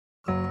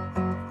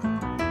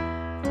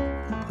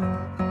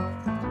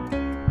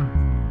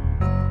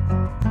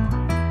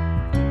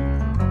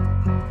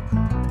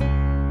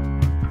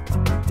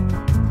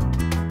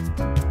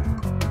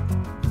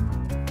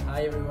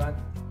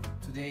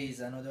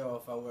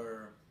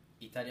our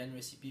Italian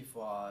recipe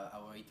for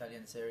our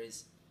Italian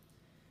series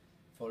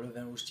for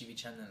LeVinRouge TV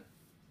channel.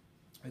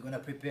 We're gonna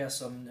prepare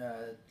some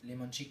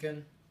lemon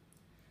chicken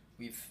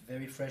with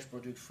very fresh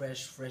product,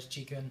 fresh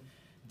chicken.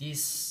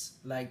 This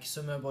like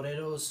summer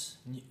potatoes,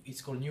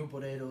 it's called new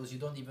potatoes. You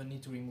don't even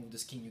need to remove the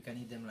skin, you can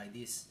eat them like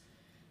this.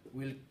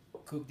 We'll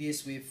cook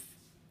this with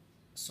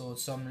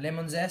some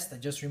lemon zest. I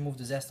just removed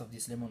the zest of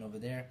this lemon over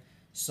there.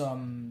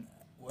 Some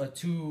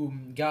 2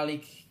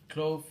 garlic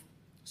clove,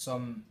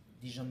 some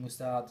Dijon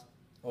mustard,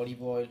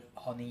 olive oil,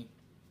 honey,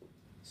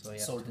 so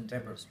salt and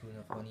pepper. Spoon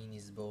of honey in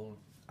this bowl.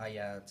 I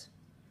add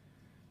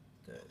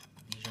the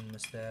Dijon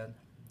mustard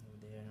over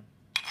there.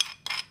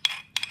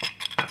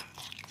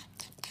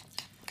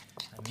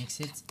 I mix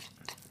it.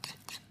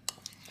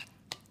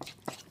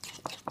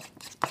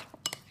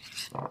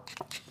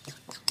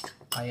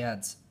 I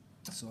add,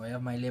 so I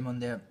have my lemon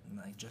there,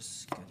 I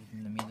just cut it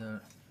in the middle.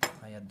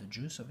 I add the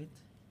juice of it.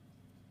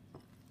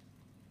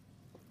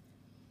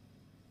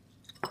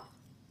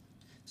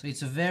 So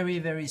it's a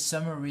very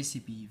summer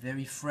recipe,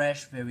 very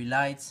fresh, very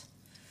light.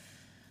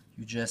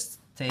 You just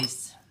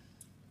taste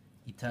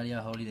Italian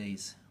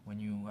holidays when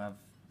you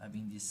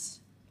having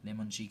this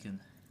lemon chicken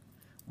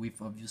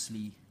with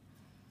obviously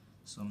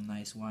some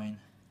nice wine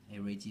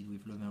aerated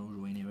with LeVinRouge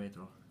Wine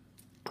Aerator.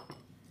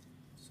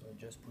 So I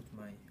just put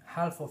my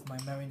half of my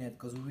marinade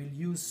because we will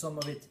use some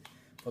of it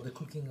for the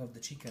cooking of the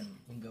chicken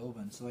in the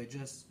oven. So I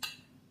just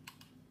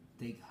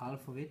take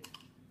half of it.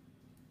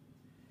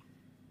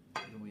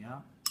 Here we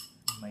are.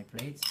 My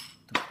plate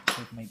to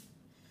put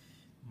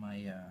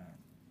my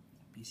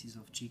pieces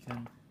of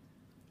chicken.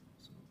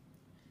 So,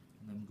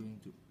 and I'm going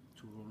to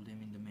roll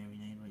them in the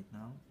marinade right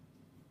now.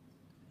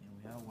 Here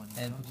we are,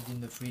 and put it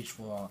in the fridge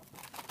for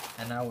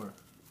an hour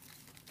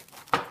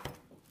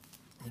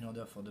in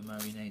order for the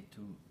marinade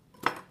to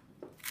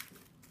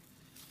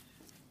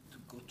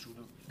go through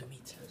the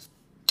meat.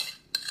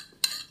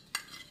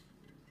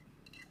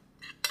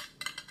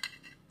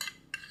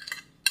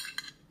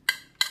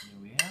 Here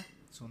we are.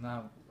 So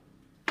now,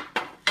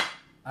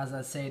 as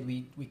I said,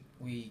 we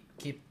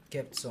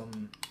kept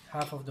some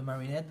half of the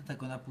marinade that I'm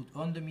gonna put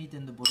on the meat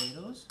and the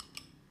potatoes.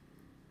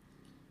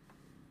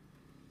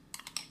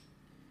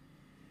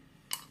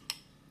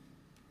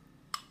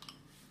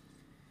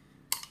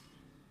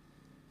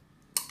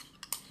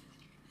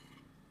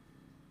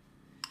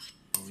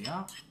 Here we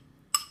are.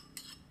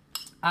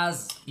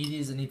 As it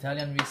is an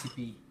Italian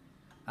recipe,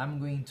 I'm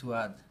going to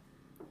add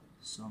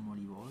some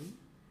olive oil.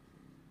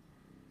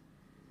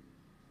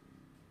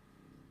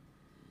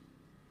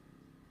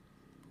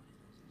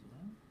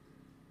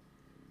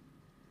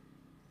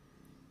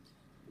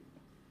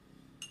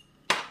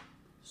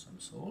 Some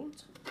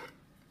salt.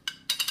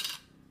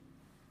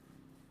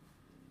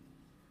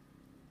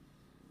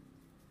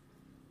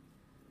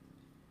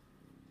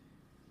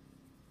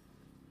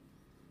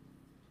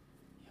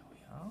 Here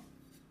we are.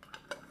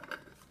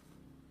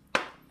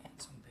 And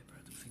some pepper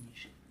to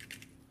finish.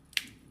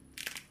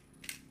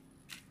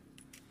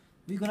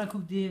 We're gonna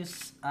cook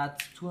this at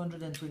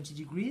 220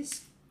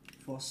 degrees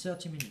for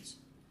 30 minutes.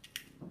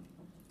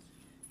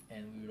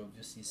 And we will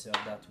obviously serve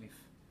that with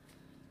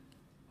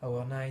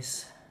our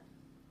nice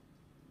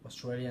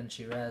Australian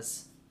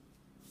Shiraz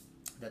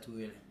that we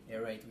will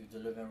aerate with the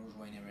LeVinRouge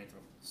Wine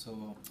Aerator.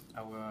 So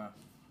our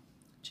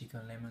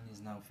chicken lemon is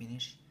now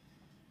finished.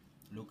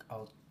 Look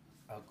how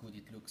good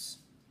it looks,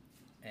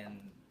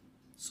 and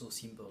so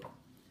simple.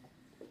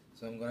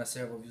 So I'm gonna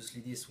serve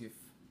obviously this with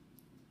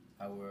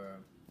our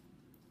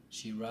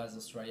Shiraz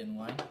Australian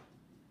wine.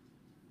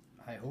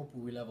 I hope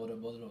we will have other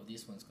bottle of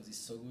these ones because it's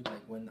so good.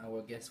 Like when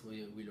our guests will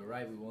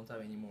arrive, we won't have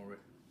any more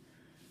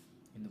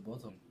in the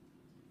bottle.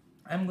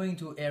 I'm going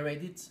to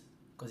aerate it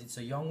because it's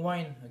a young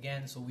wine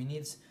again, so we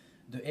need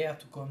the air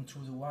to come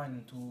through the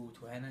wine to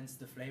enhance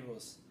the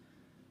flavors.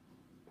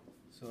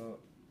 So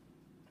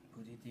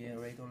put it in the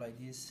aerator like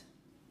this.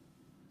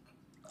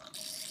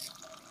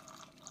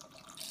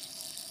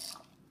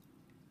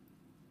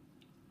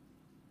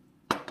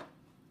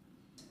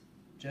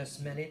 Just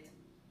smell it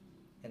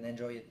and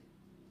enjoy it.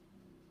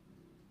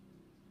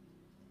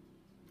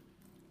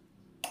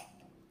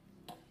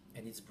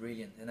 And it's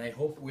brilliant, and I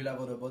hope we'll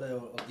have other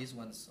bottle of these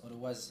ones,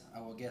 otherwise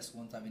our guests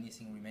won't have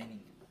anything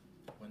remaining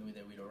when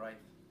they will arrive.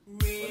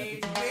 Bon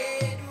appétit.